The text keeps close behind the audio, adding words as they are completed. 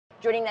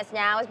Joining us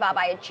now is Bob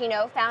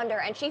Iaccino, founder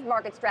and chief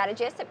market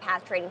strategist at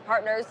Path Trading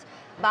Partners.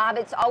 Bob,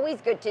 it's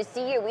always good to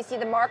see you. We see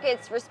the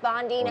markets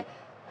responding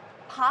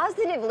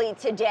positively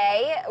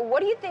today. What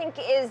do you think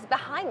is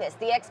behind this?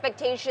 The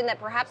expectation that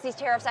perhaps these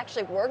tariffs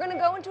actually were going to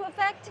go into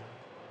effect?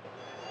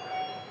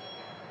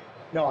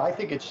 No, I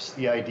think it's just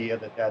the idea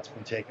that that's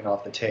been taken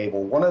off the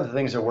table. One of the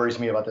things that worries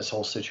me about this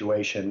whole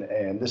situation,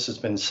 and this has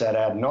been said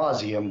ad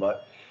nauseum,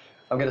 but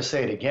I'm going to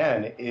say it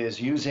again, is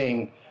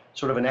using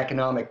sort of an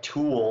economic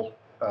tool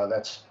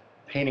that's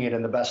painting it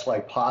in the best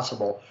light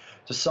possible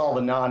to solve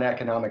a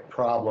non-economic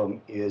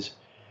problem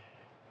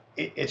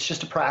it's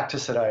just a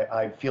practice that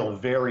I feel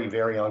very,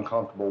 very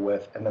uncomfortable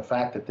with. And the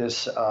fact that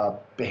this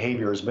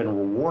behavior has been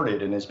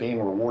rewarded and is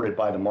being rewarded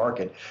by the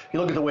market. If you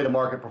look at the way the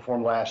market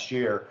performed last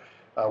year,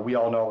 we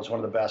all know it was one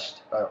of the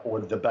best,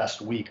 or the best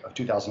week of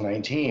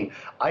 2019.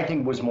 I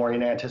think it was more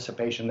in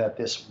anticipation that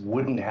this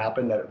wouldn't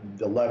happen, that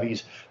the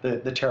levies,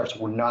 the tariffs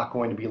were not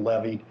going to be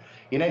levied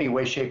in any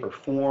way, shape, or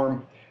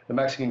form. The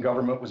Mexican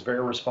government was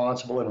very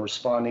responsible in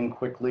responding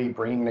quickly,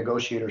 bringing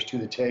negotiators to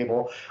the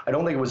table. I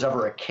don't think it was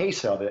ever a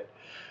case of it.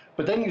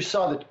 But then you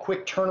saw the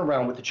quick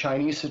turnaround with the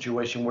Chinese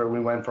situation where we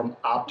went from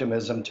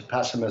optimism to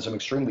pessimism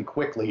extremely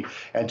quickly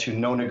and to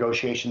no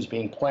negotiations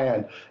being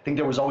planned. I think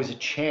there was always a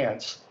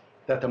chance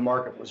that the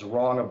market was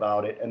wrong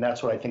about it, and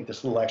that's what I think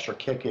this little extra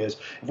kick is.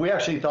 If we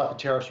actually thought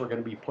the tariffs were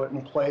going to be put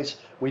in place,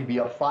 we'd be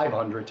up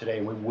 500 today,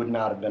 and we would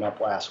not have been up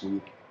last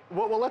week.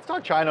 Well, let's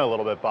talk China a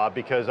little bit, Bob,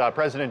 because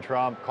President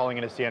Trump, calling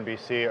into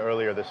CNBC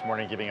earlier this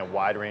morning, giving a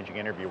wide-ranging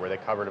interview where they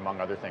covered, among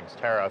other things,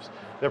 tariffs.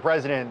 The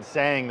president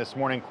saying this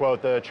morning,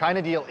 quote, "The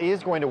China deal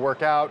is going to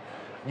work out."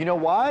 You know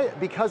why?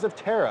 Because of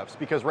tariffs.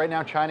 Because right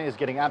now China is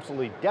getting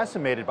absolutely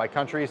decimated by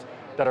countries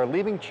that are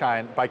leaving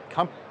China,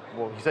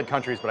 well, he said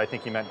countries, but I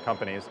think he meant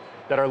companies,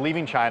 that are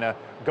leaving China,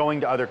 going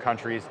to other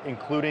countries,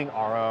 including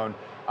our own.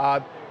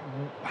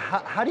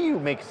 How do you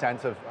make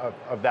sense of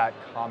that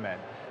comment?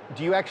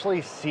 Do you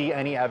actually see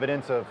any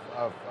evidence of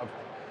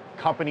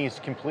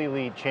companies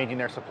completely changing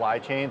their supply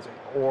chains,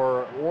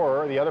 or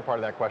the other part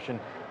of that question,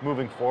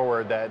 moving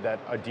forward, that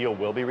a deal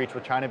will be reached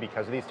with China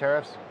because of these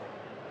tariffs?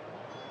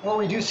 Well,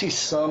 we do see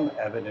some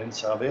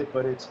evidence of it,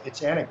 but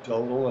it's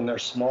anecdotal, and they're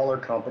smaller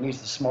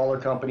companies. The smaller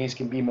companies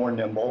can be more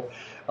nimble.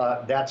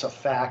 That's a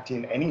fact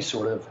in any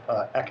sort of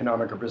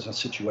economic or business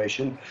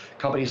situation.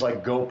 Companies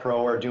like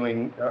GoPro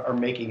are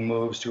making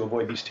moves to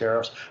avoid these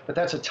tariffs, but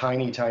that's a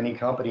tiny, tiny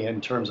company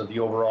in terms of the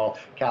overall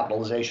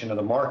capitalization of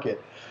the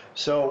market.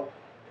 So,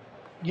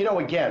 you know,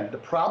 again, the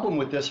problem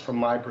with this from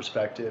my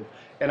perspective,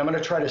 and I'm going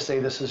to try to say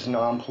this as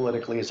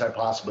non-politically as I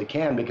possibly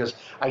can, because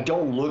I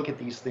don't look at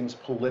these things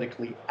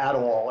politically at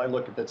all. I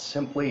look at that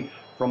simply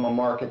from a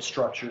market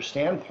structure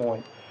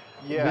standpoint.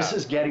 Yeah. This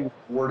is getting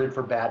rewarded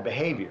for bad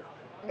behavior.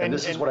 And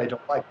this is what I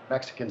don't like, the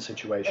Mexican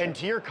situation. And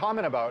to your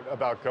comment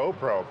about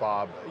GoPro,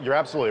 Bob, you're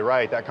absolutely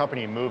right. That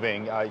company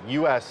moving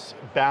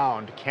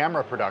US-bound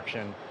camera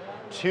production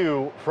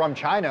from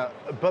China,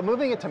 but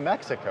moving it to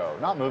Mexico,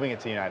 not moving it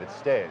to the United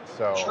States.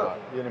 So sure.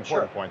 An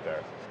important point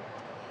there.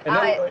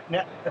 And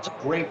that's a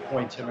great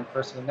point, Tim and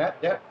Chris. And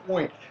that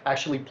point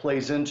actually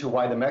plays into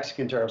why the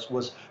Mexican tariffs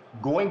was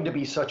going to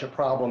be such a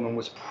problem and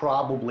was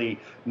probably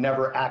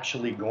never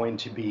actually going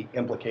to be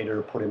implicated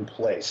or put in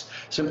place,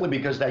 simply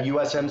because that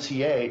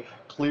USMCA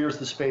clears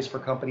the space for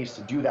companies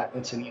to do that,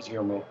 and it's an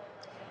easier move.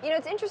 You know,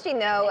 it's interesting,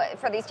 though,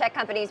 for these tech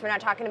companies, we're not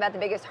talking about the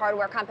biggest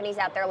hardware companies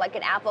out there like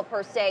an Apple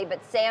per se,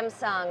 but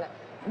Samsung,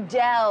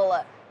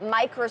 Dell,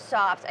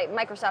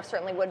 Microsoft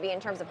certainly would be in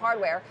terms of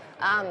hardware,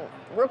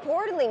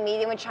 reportedly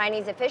meeting with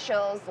Chinese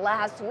officials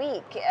last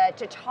week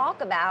to talk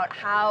about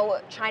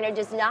how China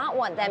does not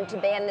want them to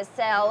ban the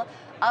sale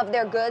of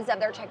their goods, of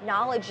their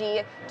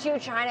technology to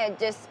China,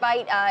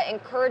 despite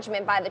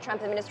encouragement by the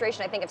Trump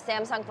administration. I think if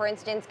Samsung, for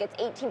instance, gets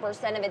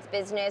 18% of its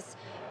business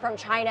from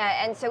China.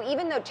 And so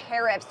even though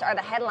tariffs are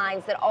the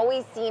headlines that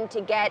always seem to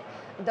get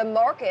the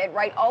market,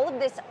 right, all of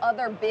this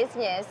other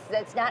business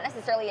that's not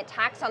necessarily a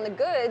tax on the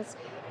goods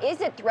is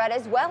a threat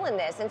as well in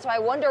this. And so I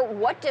wonder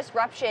what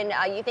disruption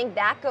you think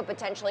that could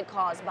potentially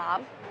cause,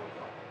 Bob?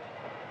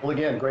 Well,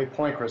 again, great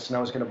point, Chris, and I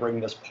was going to bring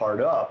this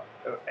part up.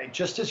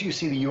 Just as you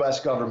see the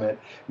U.S. government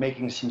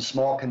making some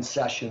small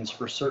concessions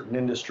for certain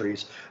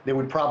industries, they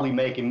would probably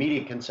make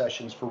immediate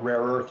concessions for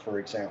rare earth, for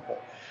example.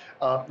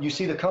 You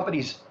see the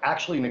companies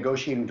actually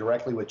negotiating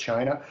directly with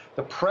China.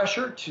 The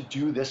pressure to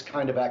do this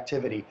kind of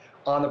activity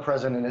on the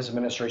president and his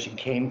administration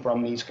came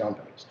from these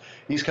companies.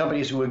 These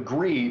companies who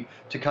agreed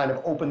to kind of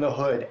open the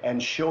hood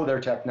and show their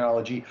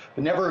technology,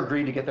 but never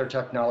agreed to get their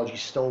technology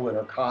stolen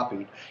or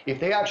copied. If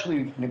they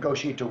actually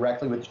negotiate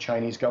directly with the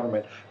Chinese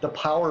government, the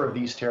power of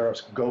these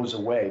tariffs goes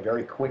away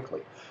very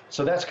quickly.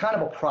 So that's kind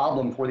of a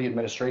problem for the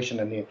administration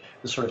and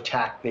the sort of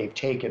tack they've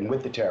taken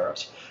with the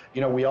tariffs.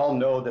 You know, we all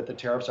know that the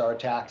tariffs are a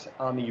tax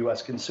on the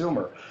U.S.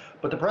 consumer,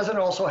 but the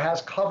president also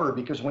has cover,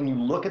 because when you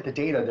look at the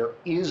data, there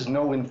is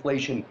no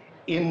inflation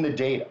in the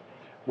data.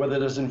 Whether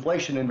there's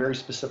inflation in very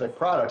specific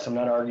products, I'm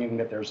not arguing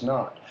that there's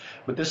not.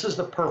 But this is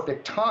the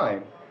perfect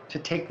time to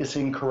take this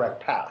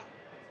incorrect path.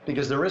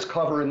 because there is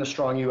cover in the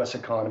strong U.S.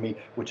 economy,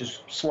 which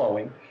is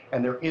slowing,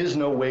 and there is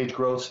no wage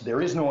growth, so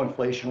there is no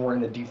inflation. We're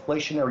in the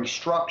deflationary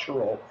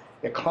structural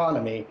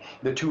economy.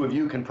 The two of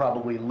you can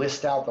probably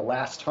list out the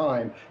last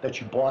time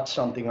that you bought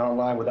something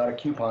online without a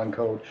coupon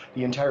code.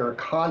 The entire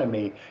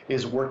economy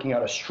is working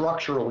out a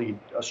structural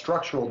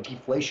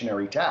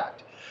deflationary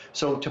tact.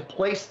 So to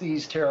place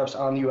these tariffs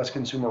on the U.S.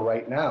 consumer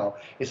right now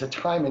is a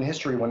time in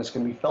history when it's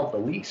going to be felt the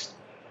least.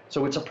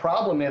 So it's a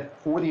problem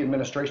for the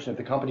administration if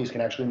the companies can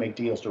actually make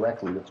deals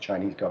directly with the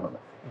Chinese government.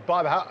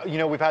 Bob,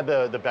 we've had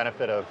the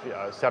benefit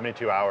of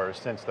 72 hours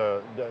since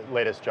the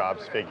latest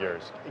jobs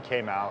figures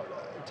came out.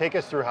 Take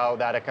us through how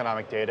that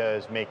economic data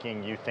is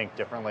making you think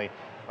differently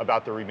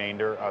about the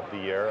remainder of the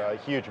year. A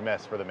huge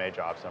miss for the May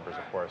jobs numbers,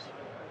 of course.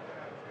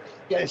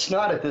 Yeah, it's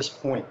not at this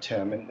point,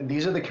 Tim. And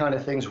these are the kind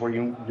of things where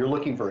you're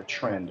looking for a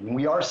trend. And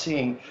we are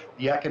seeing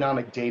the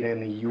economic data in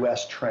the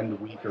U.S. trend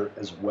weaker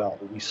as well.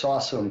 We saw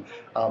some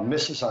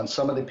misses on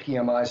some of the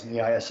PMIs and the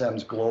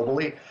ISMs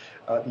globally.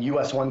 The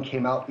U.S. one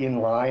came out in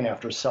line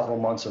after several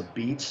months of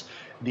beats.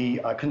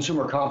 The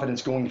consumer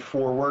confidence going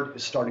forward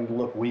is starting to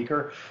look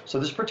weaker. So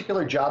this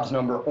particular jobs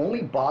number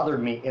only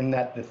bothered me in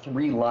that the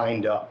three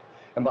lined up.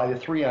 And by the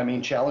three, I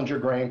mean Challenger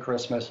Gray and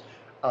Christmas,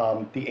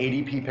 the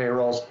ADP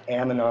payrolls,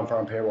 and the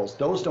non-farm payrolls.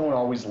 Those don't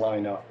always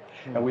line up.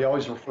 And we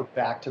always refer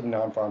back to the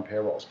non-farm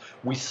payrolls.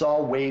 We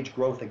saw wage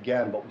growth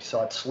again, but we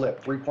saw it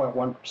slip.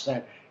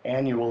 3.1%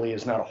 annually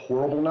is not a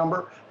horrible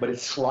number, but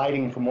it's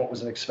sliding from what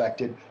was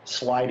expected,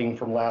 sliding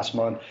from last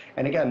month.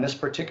 And again, this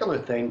particular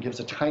thing gives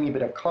a tiny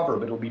bit of cover,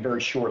 but it'll be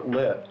very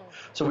short-lived.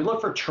 So we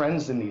look for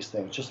trends in these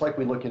things, just like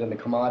we look at in the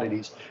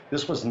commodities.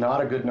 This was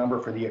not a good number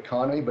for the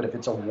economy, but if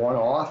it's a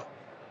one-off,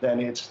 then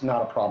it's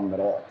not a problem at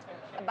all.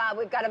 Bob,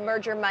 we've got a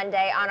merger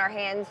Monday on our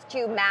hands,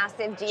 two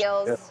massive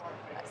deals.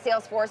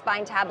 Salesforce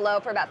buying Tableau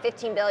for about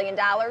 $15 billion,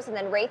 and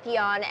then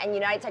Raytheon and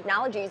United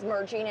Technologies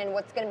merging in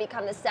what's going to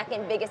become the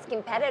second biggest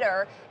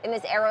competitor in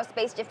this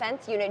aerospace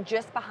defense unit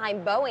just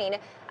behind Boeing.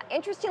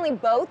 Interestingly,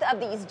 both of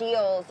these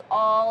deals,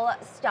 all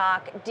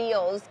stock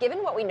deals.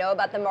 Given what we know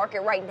about the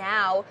market right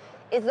now,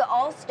 is the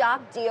all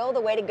stock deal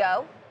the way to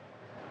go?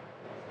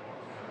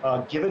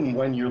 Given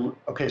when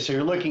so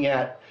you're looking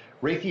at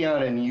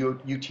Raytheon and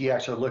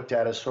UTX are looked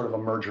at as sort of a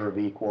merger of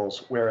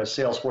equals, whereas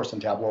Salesforce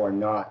and Tableau are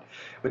not.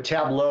 But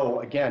Tableau,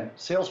 again,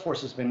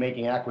 Salesforce has been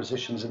making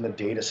acquisitions in the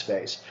data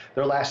space.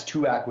 Their last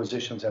two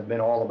acquisitions have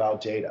been all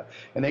about data.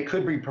 And they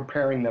could be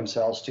preparing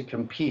themselves to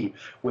compete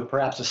with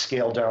perhaps a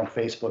scaled down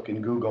Facebook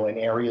and Google in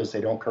areas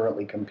they don't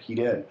currently compete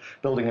in,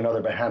 building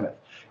another behemoth.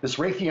 This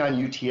Raytheon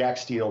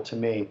UTX deal, to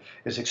me,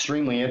 is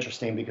extremely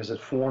interesting because it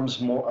forms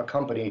a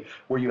company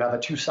where you have a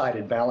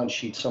two-sided balance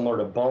sheet similar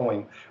to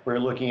Boeing, where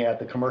you're looking at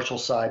the commercial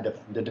side,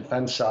 the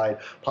defense side,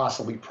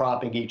 possibly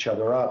propping each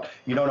other up.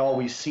 You don't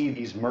always see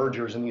these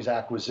mergers and these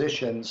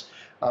acquisitions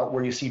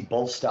where you see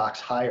both stocks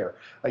higher.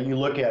 You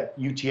look at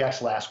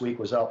UTX last week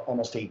was up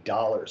almost $8.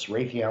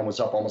 Raytheon was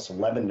up almost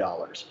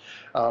 $11.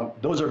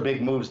 Those are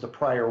big moves. The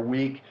prior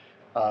week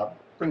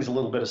brings a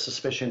little bit of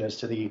suspicion as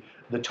to the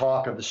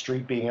talk of the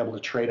street being able to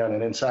trade on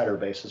an insider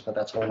basis, but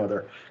that's a whole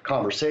other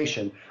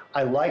conversation.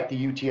 I like the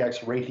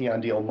UTX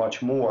Raytheon deal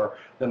much more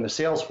than the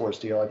Salesforce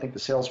deal. I think the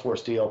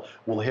Salesforce deal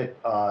will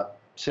hit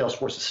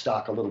Salesforce's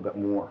stock a little bit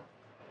more.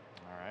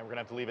 All right, we're going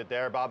to have to leave it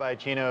there. Bob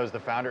Iaccino is the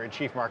founder and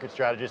chief market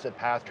strategist at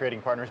Path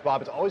Trading Partners.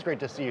 Bob, it's always great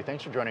to see you.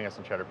 Thanks for joining us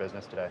in Cheddar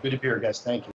Business today. Good to be here, guys. Thank you.